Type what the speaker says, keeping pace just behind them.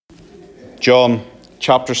John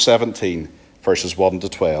chapter 17, verses 1 to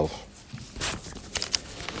 12.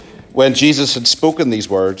 When Jesus had spoken these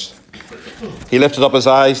words, he lifted up his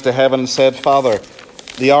eyes to heaven and said, Father,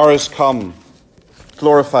 the hour is come.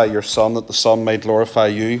 Glorify your Son, that the Son may glorify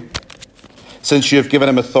you, since you have given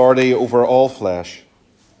him authority over all flesh,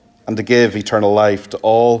 and to give eternal life to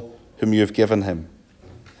all whom you have given him.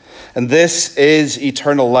 And this is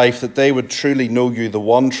eternal life, that they would truly know you, the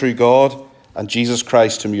one true God, and Jesus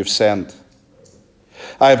Christ whom you have sent.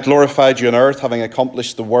 I have glorified you on earth, having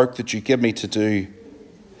accomplished the work that you give me to do.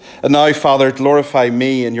 And now, Father, glorify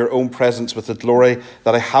me in your own presence with the glory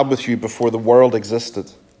that I had with you before the world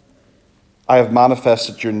existed. I have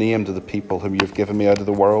manifested your name to the people whom you have given me out of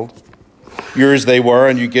the world. Yours they were,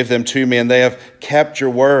 and you give them to me, and they have kept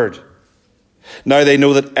your word. Now they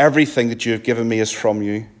know that everything that you have given me is from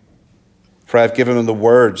you, for I have given them the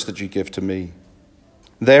words that you give to me.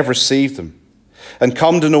 They have received them, and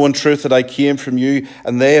come to know in truth that I came from you,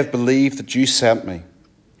 and they have believed that you sent me.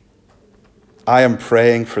 I am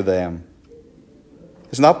praying for them.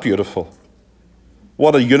 Isn't that beautiful?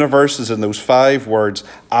 What a universe is in those 5 words.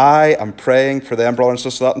 I am praying for them, brothers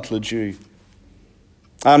and sisters. That includes you.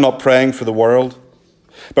 I am not praying for the world,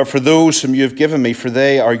 but for those whom you have given me, for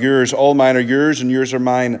they are yours. All mine are yours, and yours are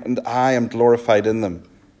mine, and I am glorified in them.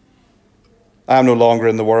 I am no longer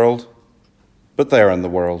in the world, but they are in the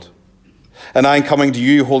world. And I am coming to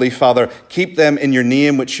you, Holy Father. Keep them in your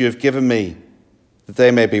name which you have given me, that they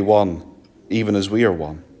may be one, even as we are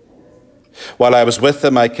one. While I was with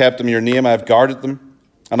them, I kept them in your name. I have guarded them,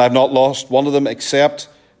 and I have not lost one of them except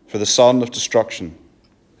for the son of destruction,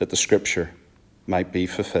 that the scripture might be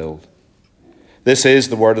fulfilled. This is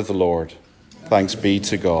the word of the Lord. Thanks be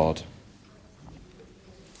to God.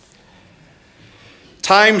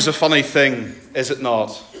 Time's a funny thing, is it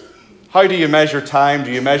not? How do you measure time?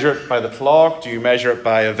 Do you measure it by the clock? Do you measure it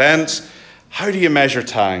by events? How do you measure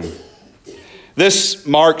time? This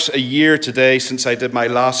marks a year today since I did my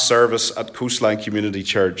last service at Coastline Community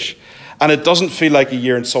Church. And it doesn't feel like a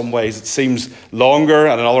year in some ways. It seems longer,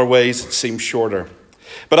 and in other ways it seems shorter.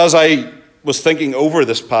 But as I was thinking over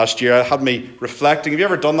this past year, it had me reflecting. Have you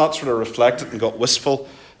ever done that, sort of reflected and got wistful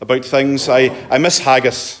about things? I miss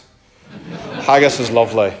haggis. Haggis is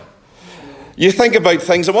lovely. You think about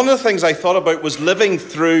things, and one of the things I thought about was living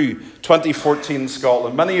through 2014 in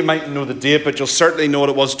Scotland. Many of you might know the date, but you'll certainly know what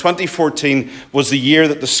it was. 2014 was the year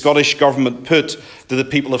that the Scottish government put to the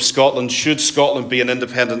people of Scotland, should Scotland be an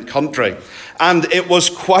independent country. And it was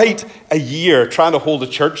quite a year trying to hold a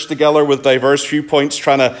church together with diverse viewpoints,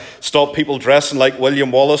 trying to stop people dressing like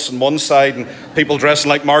William Wallace on one side and people dressing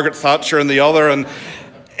like Margaret Thatcher on the other. And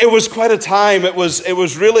it was quite a time. It was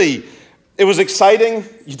exciting.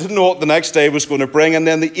 You didn't know what the next day was going to bring. And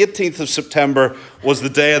then the 18th of September was the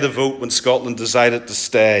day of the vote when Scotland decided to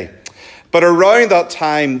stay. But around that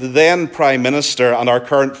time, the then Prime Minister and our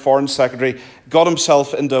current Foreign Secretary got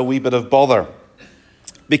himself into a wee bit of bother,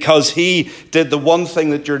 because he did the one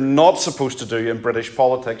thing that you're not supposed to do in British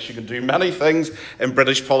politics. You can do many things in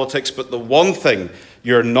British politics, but the one thing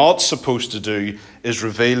you're not supposed to do is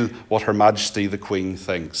reveal what Her Majesty the Queen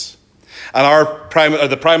thinks. And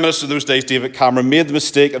the Prime Minister in those days, David Cameron, made the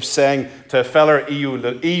mistake of saying to a fellow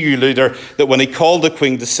EU leader that when he called the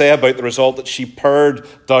Queen to say about the result that she purred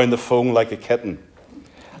down the phone like a kitten.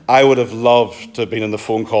 I would have loved to have been in the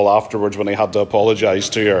phone call afterwards when he had to apologise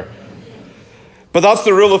to her. But that's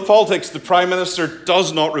the rule of politics. The Prime Minister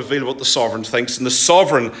does not reveal what the Sovereign thinks, and the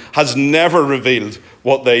Sovereign has never revealed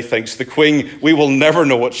what they think. The Queen, we will never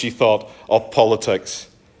know what she thought of politics.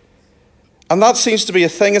 And that seems to be a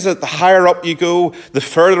thing, isn't it? The higher up you go, the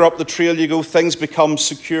further up the trail you go, things become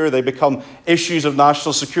secure. They become issues of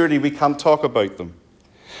national security. We can't talk about them.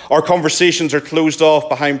 Our conversations are closed off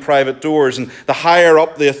behind private doors, and the higher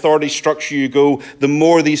up the authority structure you go, the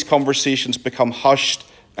more these conversations become hushed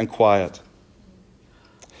and quiet.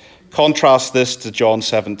 Contrast this to John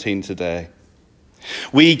 17 today.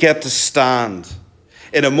 We get to stand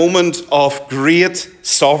in a moment of great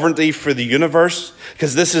sovereignty for the universe,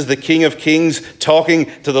 because this is the King of Kings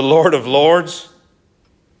talking to the Lord of Lords.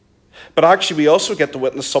 But actually, we also get to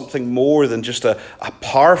witness something more than just a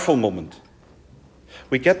powerful moment.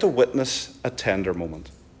 We get to witness a tender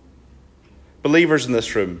moment. Believers in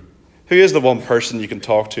this room, who is the one person you can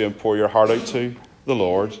talk to and pour your heart out to? The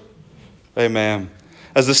Lord. Amen.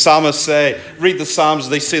 As the psalmists say, read the Psalms,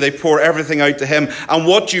 they say they pour everything out to him. And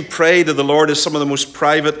what you pray to the Lord is some of the most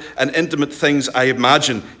private and intimate things I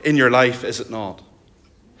imagine in your life, is it not?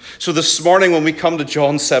 So this morning when we come to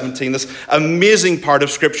John 17, this amazing part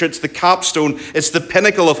of Scripture, it's the capstone, it's the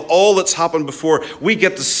pinnacle of all that's happened before. We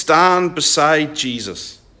get to stand beside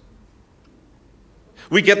Jesus.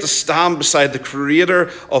 We get to stand beside the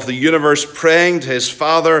creator of the universe praying to his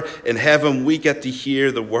Father in heaven. We get to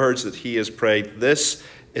hear the words that he has prayed. This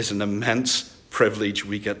is an immense privilege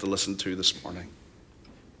we get to listen to this morning.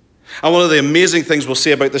 And one of the amazing things we'll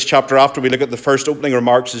see about this chapter after we look at the first opening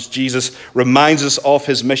remarks as Jesus reminds us of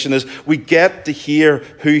his mission is we get to hear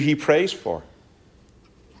who he prays for.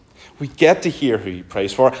 We get to hear who he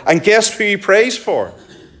prays for. And guess who he prays for?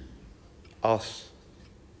 Us.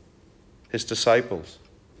 His disciples.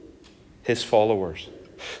 His followers.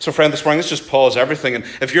 So friend, this morning, let's just pause everything. And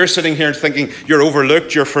if you're sitting here and thinking you're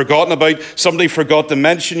overlooked, you're forgotten about, somebody forgot to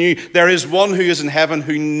mention you, there is one who is in heaven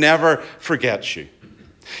who never forgets you.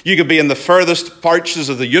 You could be in the furthest parts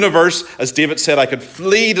of the universe. As David said, I could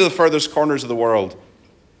flee to the furthest corners of the world.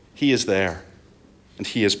 He is there, and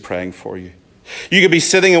he is praying for you. You could be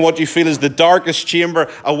sitting in what you feel is the darkest chamber,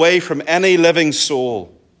 away from any living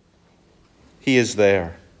soul. He is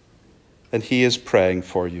there, and he is praying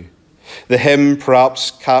for you. The hymn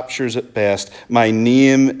perhaps captures it best. My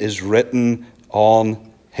name is written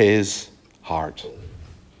on his heart.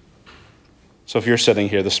 So if you're sitting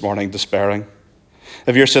here this morning despairing,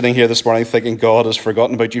 if you're sitting here this morning thinking God has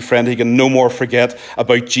forgotten about you, friend, he can no more forget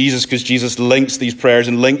about Jesus, because Jesus links these prayers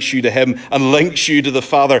and links you to him and links you to the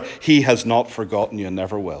Father. He has not forgotten you and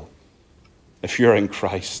never will. If you're in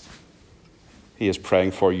Christ, he is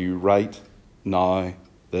praying for you right now,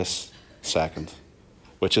 this second,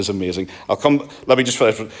 which is amazing. Let me just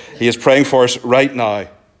finish. He is praying for us right now,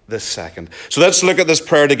 this second. So let's look at this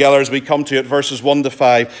prayer together as we come to it, verses 1 to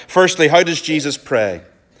 5. Firstly, how does Jesus pray?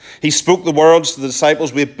 He spoke the words to the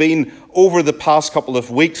disciples. We've been over the past couple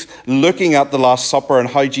of weeks looking at the Last Supper and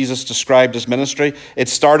how Jesus described his ministry. It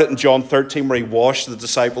started in John 13 where he washed the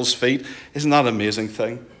disciples' feet. Isn't that an amazing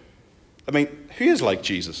thing? I mean, who is like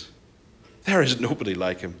Jesus? There is nobody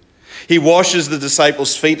like him. He washes the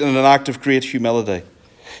disciples' feet in an act of great humility.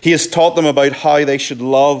 He has taught them about how they should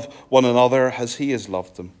love one another as he has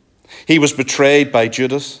loved them. He was betrayed by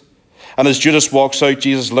Judas. And as Judas walks out,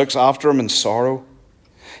 Jesus looks after him in sorrow.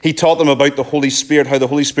 He taught them about the Holy Spirit, how the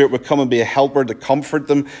Holy Spirit would come and be a helper to comfort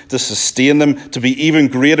them, to sustain them, to be even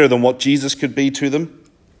greater than what Jesus could be to them.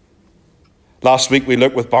 Last week we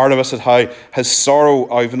looked with Barnabas at how his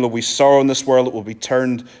sorrow, even though we sorrow in this world, it will be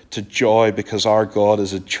turned to joy because our God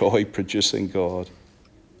is a joy-producing God.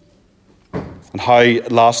 And how,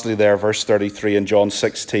 lastly there, verse 33 in John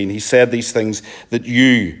 16, he said these things that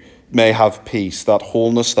you may have peace, that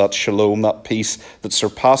wholeness, that shalom, that peace that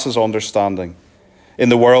surpasses understanding. In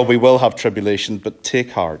the world we will have tribulation, but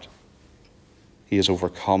take heart. He has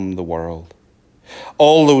overcome the world.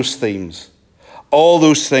 All those themes, all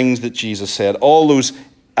those things that Jesus said, all those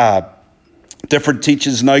different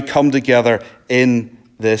teachings now come together in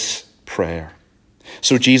this prayer.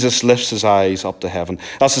 So Jesus lifts his eyes up to heaven.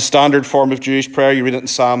 That's the standard form of Jewish prayer. You read it in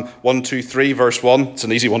Psalm 123, verse 1. It's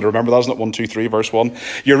an easy one to remember, that, isn't it? 123, verse 1.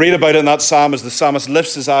 You read about it in that psalm as the psalmist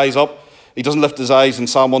lifts his eyes up. He doesn't lift his eyes in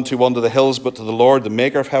Psalm 121 to the hills, but to the Lord, the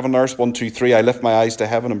maker of heaven and earth. 123, I lift my eyes to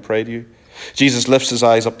heaven and pray to you. Jesus lifts his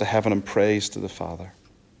eyes up to heaven and prays to the Father.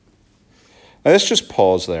 Now let's just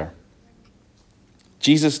pause there.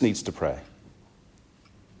 Jesus needs to pray.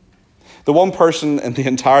 The one person in the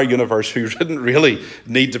entire universe who didn't really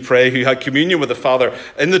need to pray, who had communion with the Father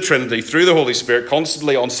in the Trinity through the Holy Spirit,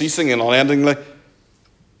 constantly, unceasingly and unendingly,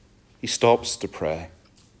 he stops to pray.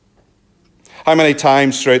 How many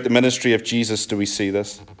times throughout the ministry of Jesus do we see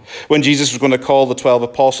this? When Jesus was going to call the 12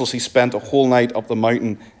 apostles, he spent a whole night up the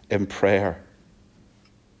mountain in prayer.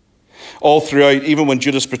 All throughout, even when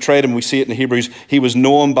Judas betrayed him, we see it in Hebrews, he was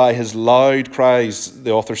known by his loud cries,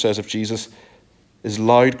 the author says of Jesus, his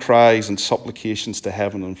loud cries and supplications to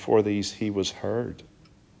heaven, and for these he was heard.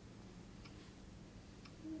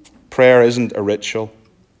 Prayer isn't a ritual.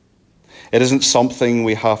 It isn't something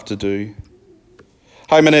we have to do.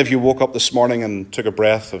 How many of you woke up this morning and took a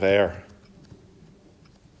breath of air?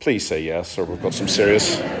 Please say yes, or we've got some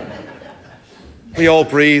serious... We all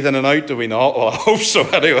breathe in and out, do we not? Well, I hope so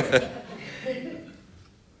anyway.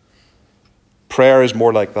 Prayer is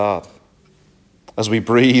more like that. As we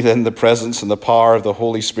breathe in the presence and the power of the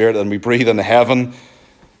Holy Spirit, and we breathe in heaven,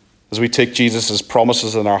 as we take Jesus'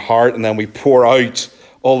 promises in our heart, and then we pour out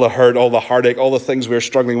all the hurt, all the heartache, all the things we're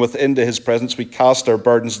struggling with into his presence. We cast our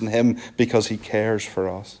burdens in him because he cares for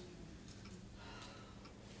us.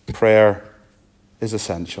 Prayer is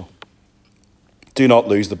essential. Do not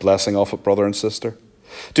lose the blessing of it, brother and sister.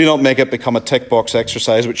 Do not make it become a tick box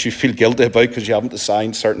exercise which you feel guilty about because you haven't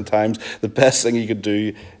assigned certain times. The best thing you could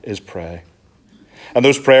do is pray. And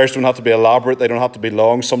those prayers don't have to be elaborate. They don't have to be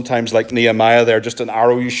long. Sometimes, like Nehemiah, they're just an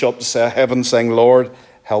arrow you shot to heaven saying, Lord,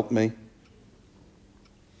 help me.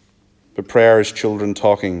 But prayer is children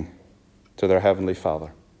talking to their Heavenly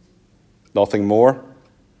Father. Nothing more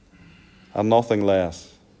and nothing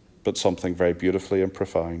less, but something very beautifully and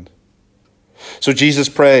profound. So Jesus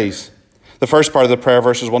prays. The first part of the prayer,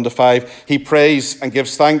 verses 1 to 5, he prays and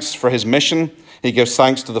gives thanks for his mission. He gives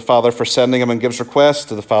thanks to the Father for sending him and gives requests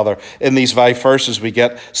to the Father. In these 5 verses, we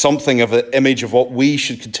get something of an image of what we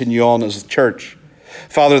should continue on as a church.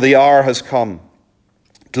 Father, the hour has come.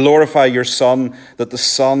 Glorify your Son, that the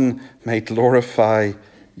Son may glorify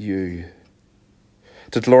you.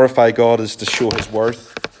 To glorify God is to show his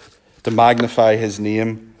worth, to magnify his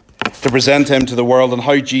name, to present him to the world. And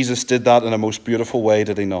how Jesus did that in a most beautiful way,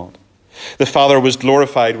 did he not? The Father was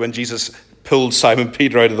glorified when Jesus pulled Simon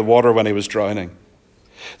Peter out of the water when he was drowning.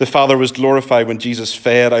 The Father was glorified when Jesus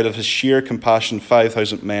fed out of his sheer compassion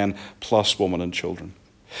 5,000 men plus women and children.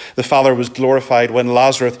 The Father was glorified when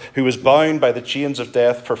Lazarus, who was bound by the chains of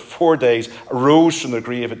death for 4 days, arose from the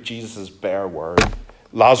grave at Jesus' bare word.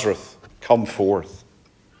 Lazarus, come forth.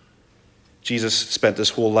 Jesus spent his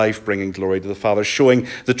whole life bringing glory to the Father, showing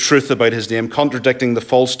the truth about his name, contradicting the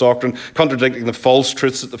false doctrine, contradicting the false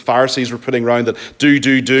truths that the Pharisees were putting around, that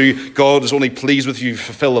do. God is only pleased with you,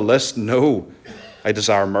 fulfill the list. No, I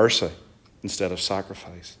desire mercy instead of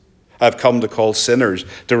sacrifice. I've come to call sinners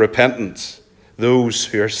to repentance. Those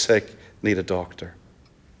who are sick need a doctor.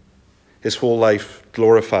 His whole life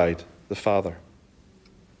glorified the Father.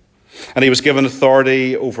 And he was given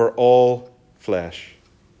authority over all flesh.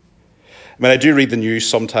 I mean, I do read the news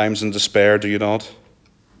sometimes in despair, do you not?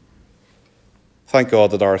 Thank God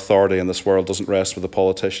that our authority in this world doesn't rest with the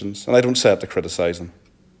politicians. And I don't say it to criticise them.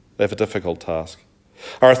 They have a difficult task.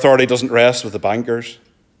 Our authority doesn't rest with the bankers.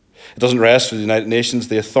 It doesn't rest with the United Nations.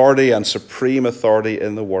 The authority and supreme authority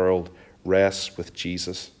in the world rests with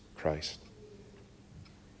Jesus Christ.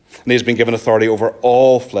 And he has been given authority over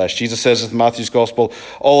all flesh. Jesus says in Matthew's Gospel,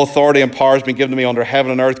 all authority and power has been given to me under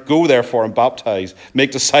heaven and earth. Go therefore and baptize.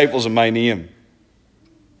 Make disciples in my name.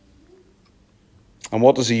 And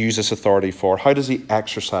what does he use this authority for? How does he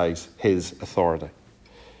exercise his authority?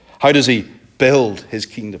 How does he build his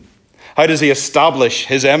kingdom? How does he establish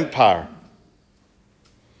his empire?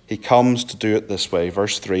 He comes to do it this way,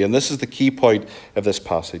 verse 3. And this is the key point of this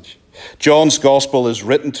passage. John's Gospel is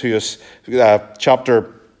written to us,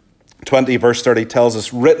 chapter 20, verse 30 tells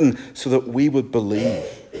us, written so that we would believe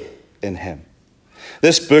in him.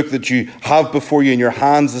 This book that you have before you in your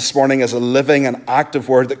hands this morning is a living and active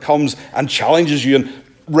word that comes and challenges you and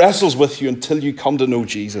wrestles with you until you come to know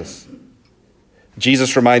Jesus.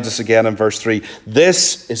 Jesus reminds us again in verse 3,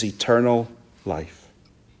 this is eternal life.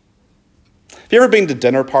 Have you ever been to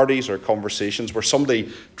dinner parties or conversations where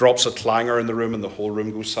somebody drops a clanger in the room and the whole room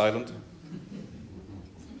goes silent?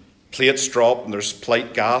 Plates drop and there's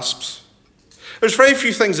polite gasps. There's very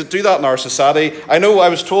few things that do that in our society. I know I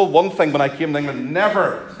was told one thing when I came to England,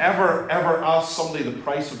 never, ever, ever ask somebody the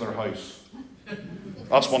price of their house.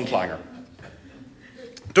 That's one clanger.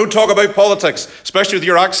 Don't talk about politics, especially with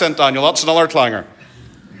your accent, Daniel. That's another clanger.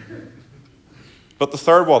 But the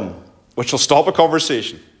third one, which will stop a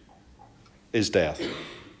conversation, is death.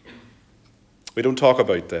 We don't talk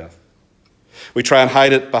about death. We try and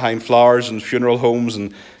hide it behind flowers and funeral homes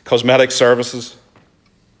and cosmetic services.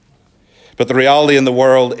 But the reality in the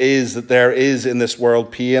world is that there is in this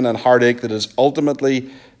world pain and heartache that is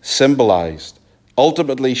ultimately symbolized,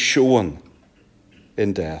 ultimately shown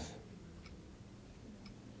in death.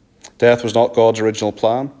 Death was not God's original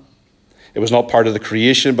plan. It was not part of the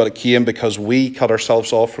creation, but it came because we cut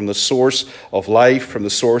ourselves off from the source of life, from the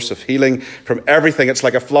source of healing, from everything. It's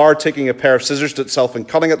like a flower taking a pair of scissors to itself and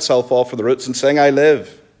cutting itself off from the roots and saying, I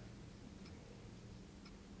live.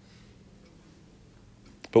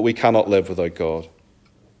 But we cannot live without God.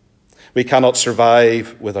 We cannot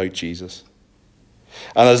survive without Jesus.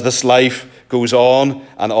 And as this life goes on,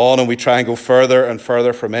 and we try and go further and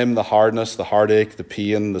further from him, the hardness, the heartache, the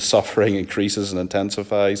pain, the suffering increases and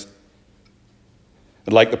intensifies.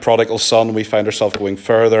 And like the prodigal son, we find ourselves going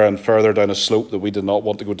further and further down a slope that we did not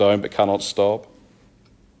want to go down but cannot stop.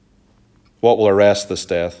 What will arrest this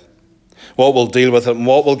death? What will deal with it, and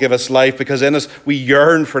what will give us life? Because in us we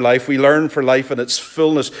yearn for life. We learn for life in its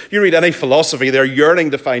fullness. You read any philosophy, they're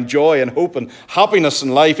yearning to find joy and hope and happiness in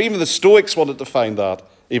life. Even the Stoics wanted to find that.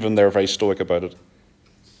 Even they're very stoic about it.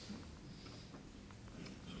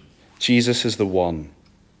 Jesus is the one,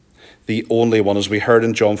 the only one. As we heard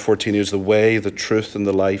in John 14, he is the way, the truth, and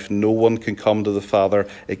the life. No one can come to the Father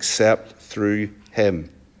except through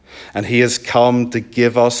him. And he has come to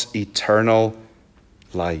give us eternal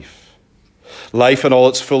life. Life in all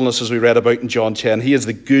its fullness, as we read about in John 10. He is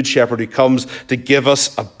the good shepherd who comes to give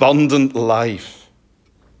us abundant life.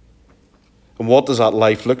 And what does that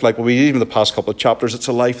life look like? Well, even the past couple of chapters, it's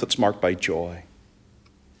a life that's marked by joy.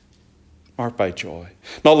 Marked by joy.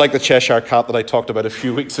 Not like the Cheshire cat that I talked about a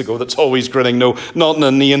few weeks ago that's always grinning. No, not in a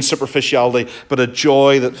inane superficiality, but a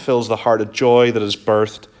joy that fills the heart, a joy that is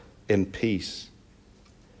birthed in peace.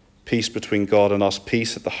 Peace between God and us,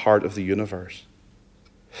 peace at the heart of the universe.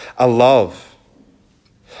 A love.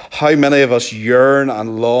 How many of us yearn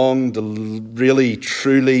and long to really,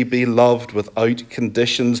 truly be loved without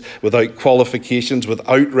conditions, without qualifications,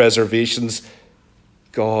 without reservations?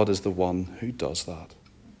 God is the one who does that.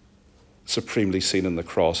 Supremely seen in the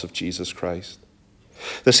cross of Jesus Christ.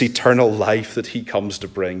 This eternal life that he comes to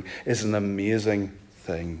bring is an amazing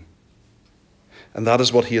thing. And that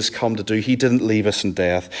is what he has come to do. He didn't leave us in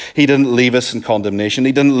death. He didn't leave us in condemnation.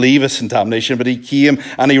 He didn't leave us in damnation, but he came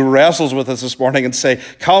and he wrestles with us this morning and say,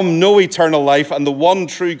 come, know eternal life and the one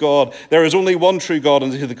true God. There is only one true God,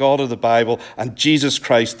 and the God of the Bible, and Jesus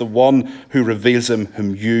Christ, the one who reveals him,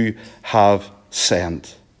 whom you have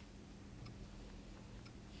sent.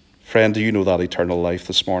 Friend, do you know that eternal life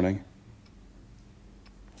this morning?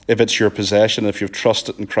 If it's your possession, if you've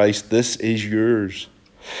trusted in Christ, this is yours.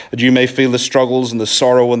 And you may feel the struggles and the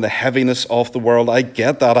sorrow and the heaviness of the world. I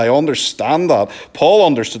get that. I understand that. Paul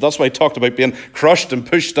understood. That's why he talked about being crushed and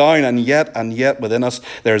pushed down. And yet within us,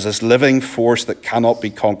 there's this living force that cannot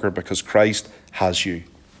be conquered because Christ has you.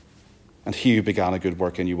 And he who began a good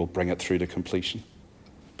work in you will bring it through to completion.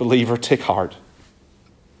 Believer, take heart.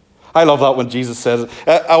 I love that when Jesus says it.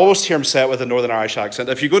 I always hear him say it with a Northern Irish accent.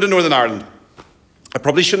 If you go to Northern Ireland, I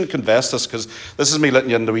probably shouldn't confess this because this is me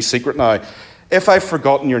letting you into a wee secret now. If I've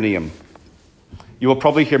forgotten your name, you will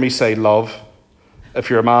probably hear me say love. If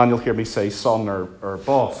you're a man, you'll hear me say son or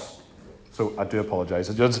boss. So I do apologise.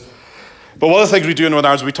 But one of the things we do in Northern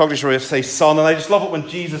Ireland is we talk to each other, we say son, and I just love it when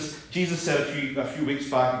Jesus said a few weeks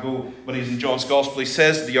back ago when he's in John's Gospel, he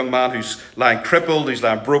says to the young man who's lying crippled, who's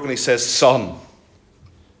lying broken, he says son.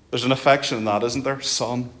 There's an affection in that, isn't there?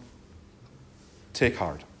 Son. Take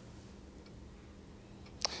heart.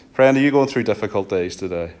 Friend, are you going through difficult days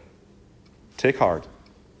today? Take heart.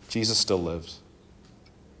 Jesus still lives.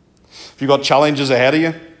 If you've got challenges ahead of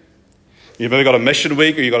you, you've maybe got a mission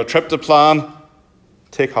week or you've got a trip to plan,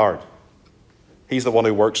 take heart. He's the one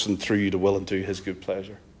who works in through you to will and do his good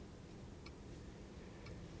pleasure.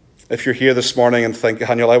 If you're here this morning and think,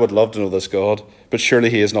 Daniel, I would love to know this God, but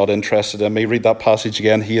surely he is not interested in me. Read that passage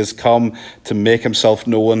again. He has come to make himself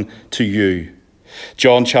known to you.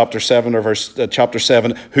 John chapter 7 or chapter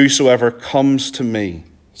 7, whosoever comes to me,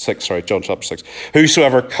 John chapter 6.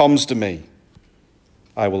 Whosoever comes to me,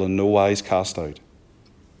 I will in no wise cast out.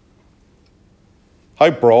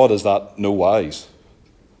 How broad is that no wise?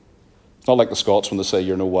 It's not like the Scots when they say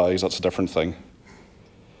you're no wise, that's a different thing.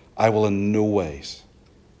 I will in no ways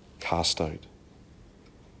cast out.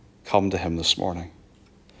 Come to him this morning.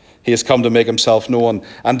 He has come to make himself known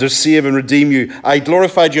and to save and redeem you. I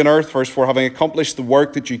glorified you on earth, verse 4, having accomplished the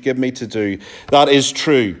work that you give me to do. That is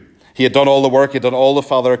true. He had done all the work. He had done all the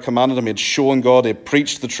Father had commanded him. He had shown God. He had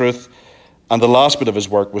preached the truth. And the last bit of his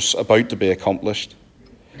work was about to be accomplished.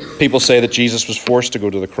 People say that Jesus was forced to go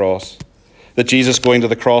to the cross. That Jesus going to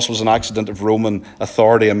the cross was an accident of Roman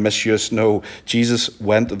authority and misuse. No, Jesus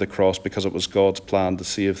went to the cross because it was God's plan to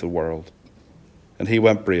save the world. And he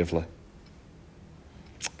went bravely.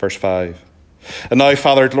 Verse 5. And now,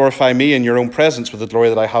 Father, glorify me in your own presence with the glory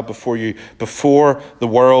that I had before you, before the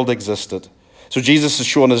world existed. So Jesus has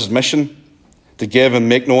shown his mission to give and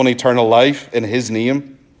make known eternal life in his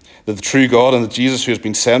name, that the true God and the Jesus who has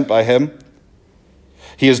been sent by him.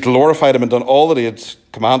 He has glorified him and done all that he had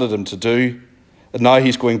commanded him to do, and now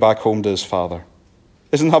he's going back home to his Father.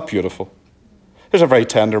 Isn't that beautiful? There's a very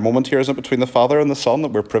tender moment here, isn't it, between the Father and the Son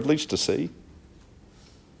that we're privileged to see.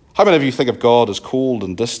 How many of you think of God as cold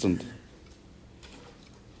and distant?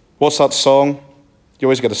 What's that song? You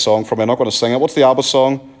always get a song from me. I'm not going to sing it. What's the ABBA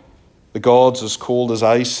song? The gods as cold as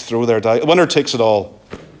ice throw their dice. The winner takes it all.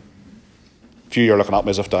 A few of you are looking at me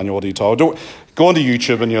as if, Daniel, what are you talking about? Go onto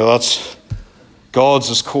YouTube and that's gods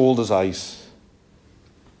as cold as ice.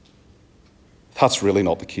 That's really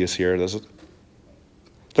not the case here, is it?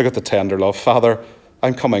 Look at the tender love. Father,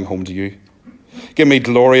 I'm coming home to you. Give me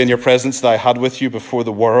glory in your presence that I had with you before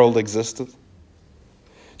the world existed.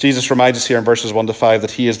 Jesus reminds us here in verses 1 to 5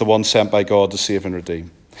 that he is the one sent by God to save and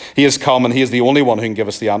redeem. He has come and he is the only one who can give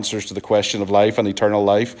us the answers to the question of life and eternal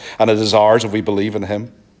life, and it is ours if we believe in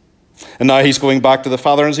him. And now he's going back to the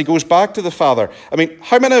Father, and as he goes back to the Father, I mean,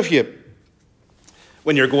 how many of you,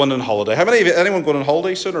 when you're going on holiday, how many of you, anyone going on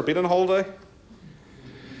holiday soon or been on holiday?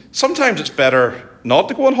 Sometimes it's better not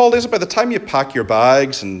to go on holidays. By the time you pack your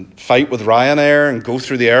bags and fight with Ryanair and go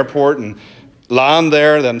through the airport and land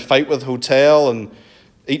there, then fight with the hotel and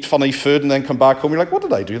eat funny food and then come back home. You're like, what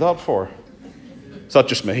did I do that for? Is that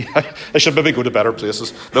just me? I should maybe go to better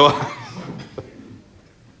places. No.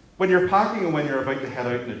 When you're packing and when you're about to head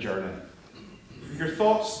out on a journey, your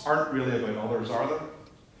thoughts aren't really about others, are they?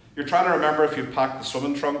 You're trying to remember if you've packed the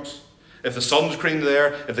swimming trunks, if the sunscreen's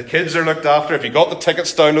there, if the kids are looked after, if you got the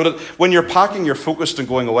tickets downloaded. When you're packing, you're focused on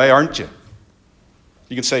going away, aren't you?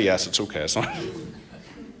 You can say yes, it's okay. It's not.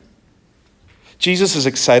 Jesus is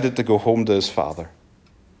excited to go home to his Father,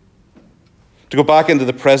 to go back into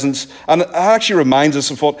the presence. And it actually reminds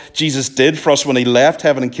us of what Jesus did for us when he left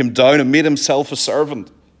heaven and came down and made himself a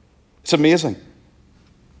servant. It's amazing.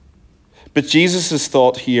 But Jesus'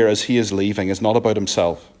 thought here as he is leaving is not about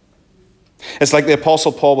himself. It's like the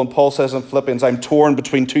Apostle Paul when Paul says in Philippians, I'm torn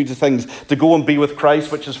between two things, to go and be with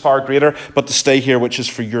Christ, which is far greater, but to stay here, which is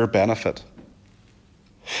for your benefit.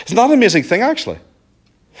 Isn't that an amazing thing, actually?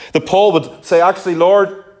 That Paul would say, actually,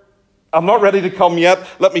 Lord, I'm not ready to come yet.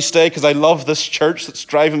 Let me stay because I love this church that's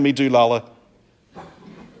driving me doolalla.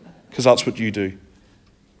 Because that's what you do.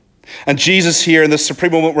 And Jesus here in this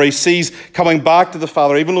supreme moment where he sees coming back to the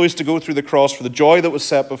Father, even though he's to go through the cross for the joy that was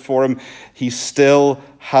set before him, he still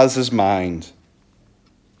has his mind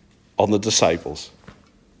on the disciples.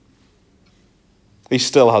 He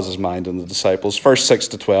still has his mind on the disciples. Verse 6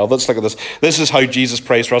 to 12. Let's look at this. This is how Jesus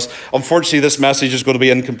prays for us. Unfortunately, this message is going to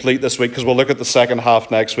be incomplete this week because we'll look at the second half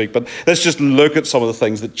next week. But let's just look at some of the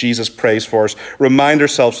things that Jesus prays for us. Remind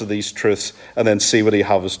ourselves of these truths and then see what he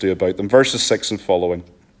has us do about them. Verses 6 and following.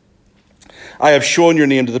 I have shown your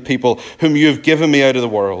name to the people whom you have given me out of the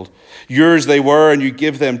world. Yours they were, and you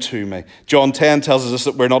give them to me. John 10 tells us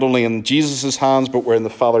that we're not only in Jesus' hands, but we're in the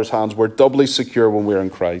Father's hands. We're doubly secure when we're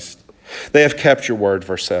in Christ. They have kept your word,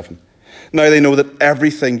 verse 7. Now they know that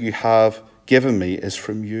everything you have given me is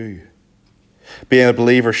from you. Being a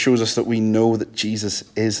believer shows us that we know that Jesus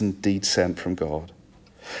is indeed sent from God.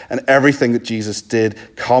 And everything that Jesus did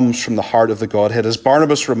comes from the heart of the Godhead. As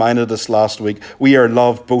Barnabas reminded us last week, we are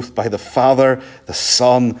loved both by the Father, the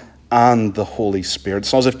Son, and the Holy Spirit.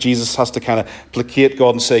 It's not as if Jesus has to kind of placate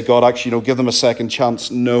God and say, God, actually, give them a second chance.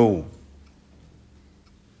 No.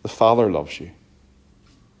 The Father loves you.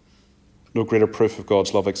 No greater proof of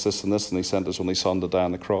God's love exists than this than he sent his only Son to die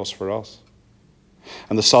on the cross for us.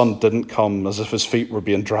 And the Son didn't come as if his feet were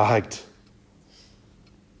being dragged.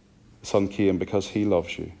 The Son came because he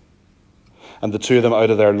loves you. And the two of them out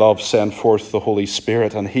of their love send forth the Holy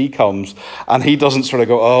Spirit. And he comes and he doesn't sort of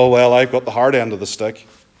go, oh, well, I've got the hard end of the stick.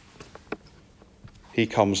 He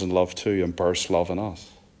comes in love too and bursts love in us.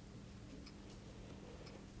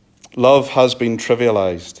 Love has been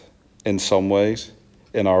trivialized in some ways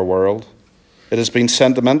in our world. It has been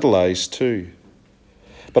sentimentalized too.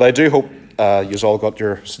 But I do hope you've all got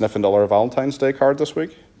your sniffing dollar Valentine's Day card this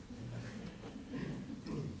week.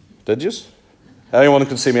 Did you? Anyone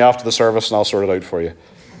can see me after the service and I'll sort it out for you.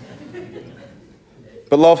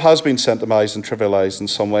 But love has been sentimentalized and trivialized in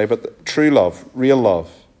some way. But true love, real love,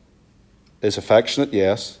 is affectionate,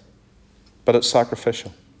 yes, but it's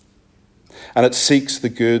sacrificial. And it seeks the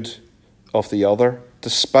good of the other,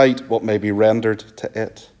 despite what may be rendered to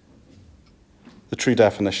it. The true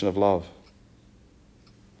definition of love.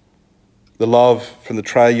 The love from the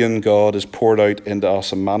triune God is poured out into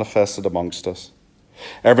us and manifested amongst us.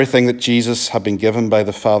 Everything that Jesus had been given by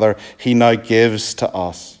the Father, he now gives to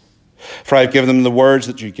us. For I have given them the words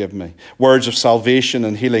that you give me, words of salvation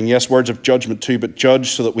and healing, yes, words of judgment too, but judge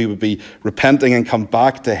so that we would be repenting and come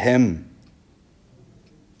back to him.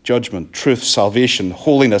 Judgment, truth, salvation,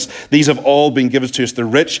 holiness, these have all been given to us, the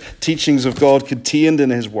rich teachings of God contained in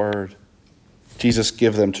his word. Jesus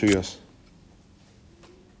gave them to us.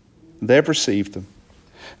 They've received them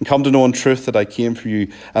and come to know in truth that I came for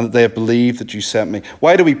you and that they have believed that you sent me.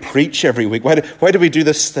 Why do we preach every week? Why do we do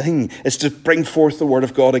this thing? It's to bring forth the word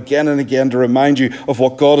of God again and again to remind you of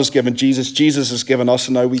what God has given Jesus. Jesus has given us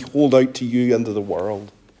and now we hold out to you into the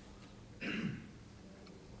world.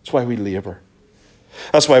 That's why we labor.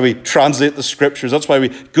 That's why we translate the scriptures. That's why we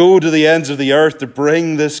go to the ends of the earth to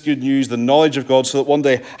bring this good news, the knowledge of God, so that one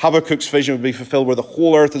day Habakkuk's vision would be fulfilled where the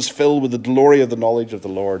whole earth is filled with the glory of the knowledge of the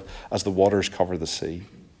Lord as the waters cover the sea.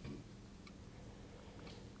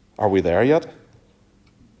 Are we there yet?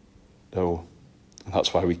 No. And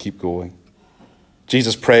that's why we keep going.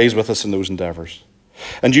 Jesus prays with us in those endeavors.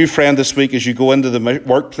 And you, friend, this week, as you go into the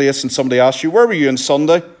workplace and somebody asks you, where were you on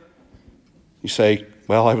Sunday? You say,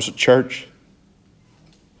 well, I was at church.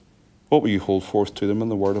 What will you hold forth to them in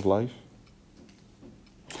the word of life?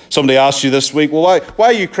 Somebody asks you this week, well, why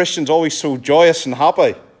are you Christians always so joyous and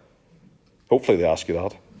happy? Hopefully they ask you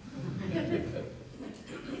that.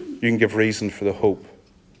 You can give reason for the hope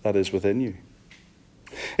that is within you.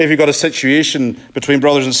 If you've got a situation between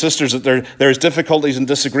brothers and sisters that there's difficulties and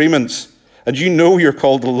disagreements, and you know you're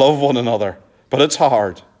called to love one another, but it's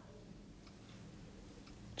hard,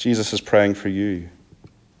 Jesus is praying for you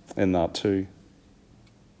in that too.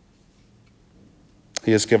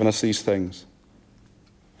 He has given us these things.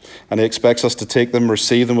 And he expects us to take them,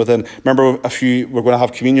 receive them within. Remember, we're going to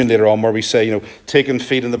have communion later on where we say, take and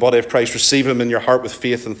feed in the body of Christ, receive him in your heart with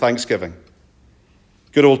faith and thanksgiving.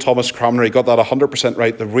 Good old Thomas Cranmer, he got that 100%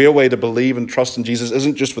 right. The real way to believe and trust in Jesus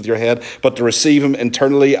isn't just with your head, but to receive him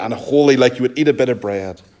internally and wholly like you would eat a bit of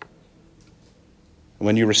bread. And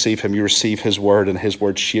when you receive him, you receive his word, and his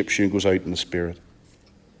word shapes you and goes out in the Spirit.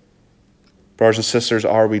 Brothers and sisters,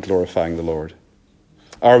 are we glorifying the Lord?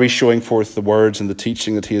 Are we showing forth the words and the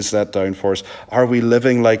teaching that he has set down for us? Are we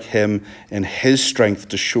living like him in his strength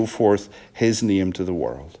to show forth his name to the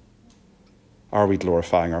world? Are we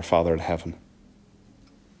glorifying our Father in heaven?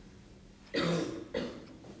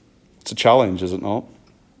 It's a challenge, is it not?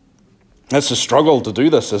 It's a struggle to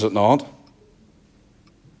do this, is it not?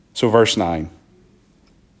 So verse 9,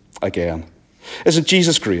 again. Isn't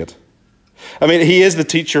Jesus great? I mean, he is the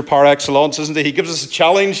teacher par excellence, isn't he? He gives us a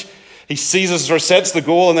challenge. He sees us or sets the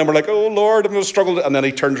goal, and then we're like, oh, Lord, I'm going to struggle. And then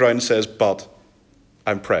he turns around and says, but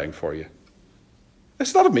I'm praying for you.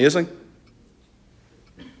 Isn't that amazing?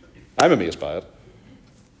 I'm amazed by it.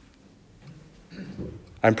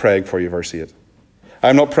 I'm praying for you, verse 8.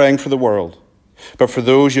 I'm not praying for the world, but for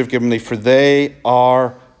those you have given me, for they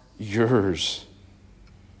are yours.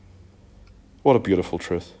 What a beautiful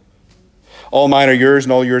truth. All mine are yours,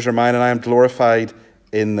 and all yours are mine, and I am glorified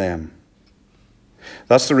in them.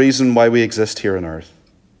 That's the reason why we exist here on earth.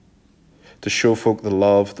 To show folk the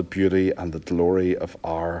love, the beauty, and the glory of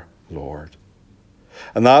our Lord.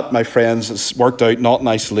 And that, my friends, is worked out not in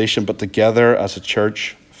isolation, but together as a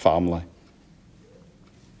church family.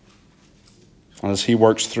 And as he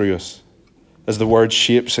works through us, as the word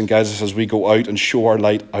shapes and guides us as we go out and show our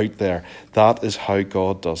light out there, that is how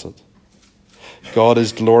God does it. God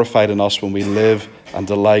is glorified in us when we live and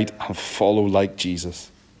delight and follow like Jesus.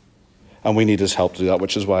 And we need his help to do that,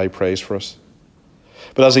 which is why he prays for us.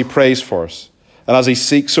 But as he prays for us, and as he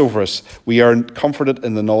seeks over us, we are comforted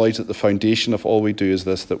in the knowledge that the foundation of all we do is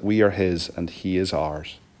this, that we are his and he is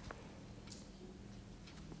ours.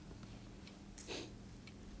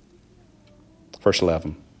 Verse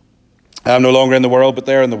 11. I am no longer in the world, but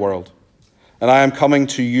they are in the world. And I am coming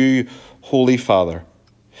to you, Holy Father.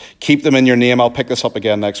 Keep them in your name. I'll pick this up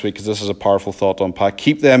again next week because this is a powerful thought to unpack.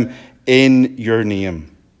 Keep them in your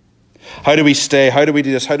name. How do we stay? How do we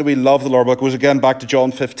do this? How do we love the Lord? Well, it goes again back to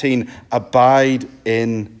John 15. Abide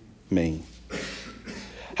in me.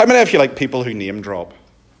 How many of you like people who name drop?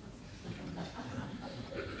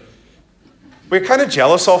 We're kind of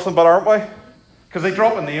jealous of them, but aren't we? Because they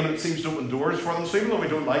drop a name and it seems to open doors for them. So even though we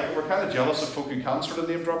don't like it, we're kind of jealous of folk who can sort of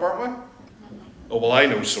name drop, aren't we? Oh, well, I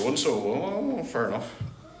know so-and-so. Oh, fair enough.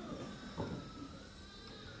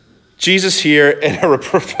 Jesus here, in a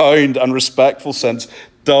profound and respectful sense,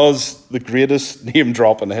 does the greatest name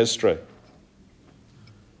drop in history.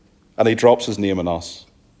 And he drops his name in us.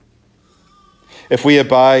 If we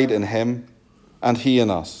abide in him and he in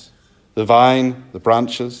us, the vine, the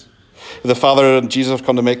branches, the Father and Jesus have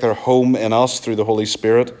come to make their home in us through the Holy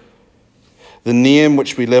Spirit, the name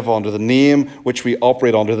which we live under, the name which we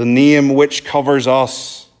operate under, the name which covers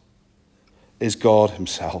us is God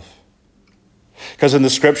himself. Because in the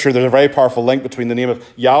scripture, there's a very powerful link between the name of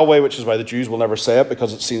Yahweh, which is why the Jews will never say it,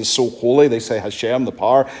 because it seems so holy. They say Hashem, the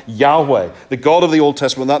power. Yahweh, the God of the Old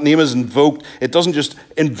Testament, when that name is invoked, it doesn't just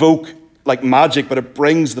invoke like magic, but it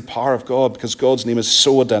brings the power of God, because God's name is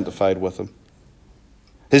so identified with him.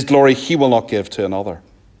 His glory he will not give to another.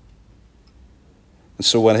 And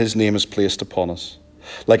so when his name is placed upon us,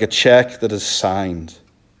 like a check that is signed,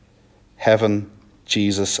 heaven,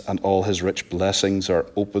 Jesus, and all his rich blessings are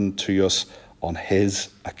open to us on his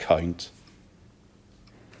account.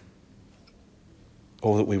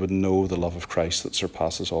 Oh, that we would know the love of Christ that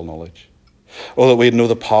surpasses all knowledge. Oh, that we'd know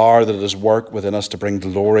the power that it is work within us to bring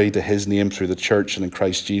glory to his name through the church and in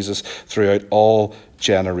Christ Jesus throughout all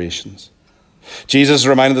generations. Jesus is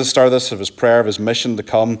reminded at the start of this of his prayer, of his mission to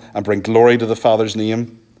come and bring glory to the Father's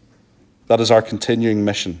name. That is our continuing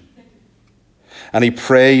mission. And he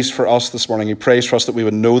prays for us this morning. He prays for us that we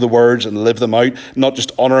would know the words and live them out, not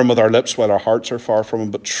just honour him with our lips while our hearts are far from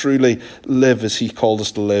him, but truly live as he called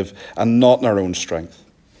us to live, and not in our own strength,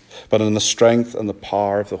 but in the strength and the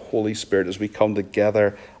power of the Holy Spirit as we come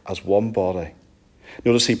together as one body.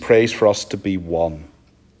 Notice he prays for us to be one.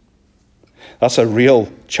 That's a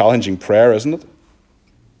real challenging prayer, isn't it?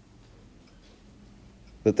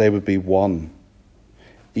 That they would be one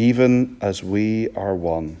even as we are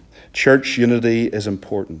one. Church unity is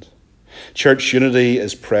important. Church unity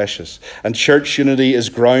is precious. And church unity is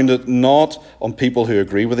grounded not on people who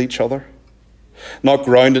agree with each other, not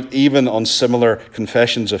grounded even on similar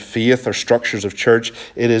confessions of faith or structures of church.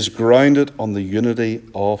 It is grounded on the unity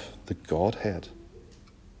of the Godhead.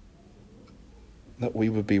 That we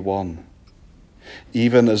would be one,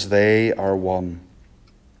 even as they are one.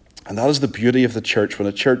 And that is the beauty of the church, when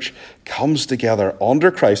a church comes together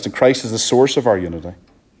under Christ, and Christ is the source of our unity.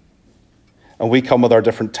 And we come with our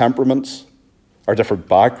different temperaments, our different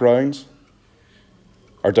backgrounds,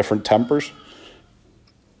 our different tempers.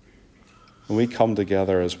 When we come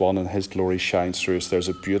together as one and his glory shines through us, there's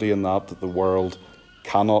a beauty in that the world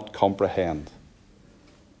cannot comprehend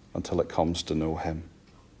until it comes to know him.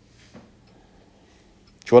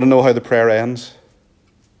 Do you want to know how the prayer ends?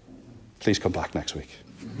 Please come back next week.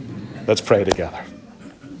 Let's pray together.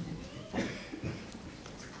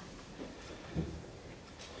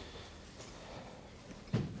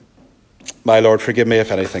 My Lord, forgive me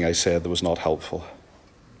if anything I said that was not helpful.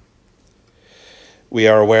 We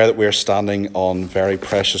are aware that we are standing on very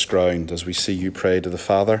precious ground as we see you pray to the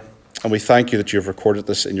Father. And we thank you that you have recorded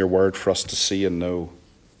this in your word for us to see and know.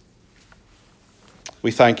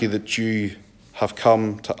 We thank you that you have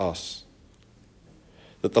come to us,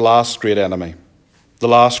 that the last great enemy, the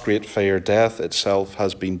last great fear, death itself,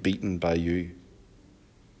 has been beaten by you.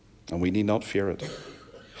 And we need not fear it.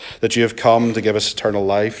 That you have come to give us eternal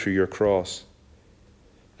life through your cross,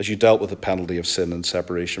 as you dealt with the penalty of sin and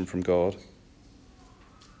separation from God,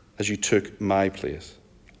 as you took my place,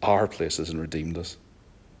 our places, and redeemed us.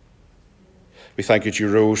 We thank you that you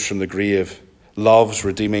rose from the grave, love's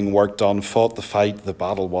redeeming work done, fought the fight, the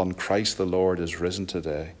battle won. Christ the Lord is risen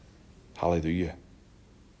today. Hallelujah.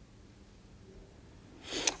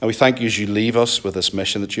 And we thank you as you leave us with this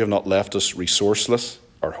mission, that you have not left us resourceless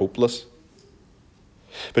or hopeless,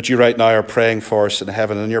 but you right now are praying for us in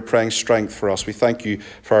heaven, and you're praying strength for us. We thank you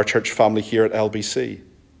for our church family here at LBC.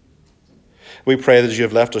 We pray that you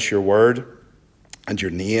have left us your word and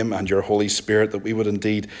your name and your Holy Spirit, that we would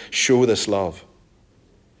indeed show this love.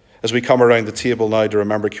 As we come around the table now to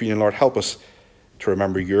remember communion, Lord, help us to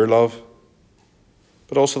remember your love,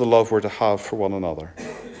 but also the love we're to have for one another.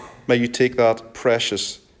 May you take that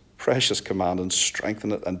precious, precious command and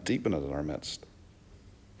strengthen it and deepen it in our midst.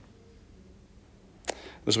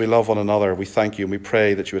 As we love one another, we thank you and we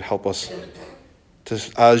pray that you would help us to,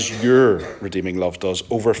 as your redeeming love does,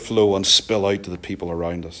 overflow and spill out to the people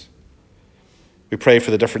around us. We pray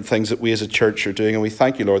for the different things that we as a church are doing, and we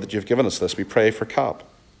thank you, Lord, that you've given us this. We pray for CAP,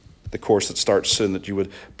 the course that starts soon, that you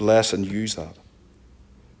would bless and use that.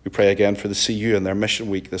 We pray again for the CU and their mission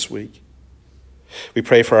week this week. We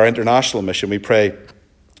pray for our international mission. We pray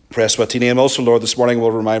for Eswatini, and also, Lord, this morning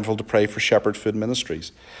we'll be mindful to pray for Shepherd Food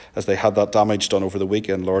Ministries as they had that damage done over the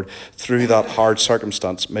weekend. Lord, through that hard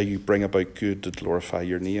circumstance, may you bring about good to glorify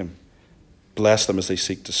your name. Bless them as they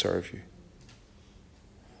seek to serve you.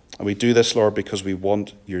 And we do this, Lord, because we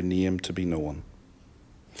want your name to be known.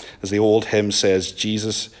 As the old hymn says,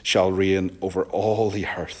 Jesus shall reign over all the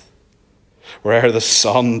earth. Where'er the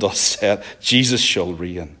sun doth set, Jesus shall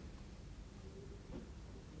reign.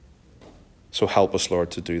 So help us,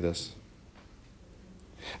 Lord, to do this.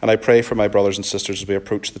 And I pray for my brothers and sisters as we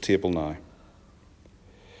approach the table now,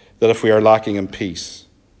 that if we are lacking in peace,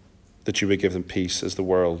 that you would give them peace as the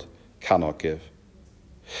world cannot give.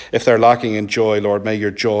 If they're lacking in joy, Lord, may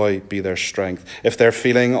your joy be their strength. If they're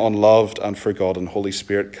feeling unloved and forgotten, Holy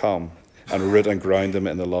Spirit, come and root and ground them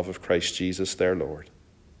in the love of Christ Jesus, their Lord.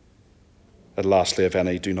 And lastly, if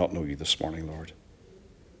any do not know you this morning, Lord,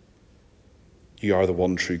 you are the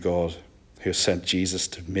one true God who has sent Jesus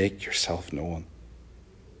to make yourself known.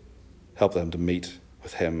 Help them to meet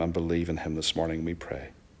with him and believe in him this morning, we pray.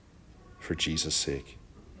 For Jesus' sake.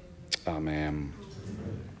 Amen.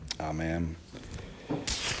 Amen. I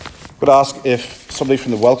would ask if somebody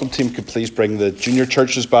from the welcome team could please bring the junior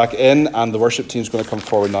churches back in, and the worship team is going to come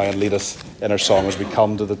forward now and lead us in our song as we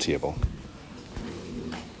come to the table.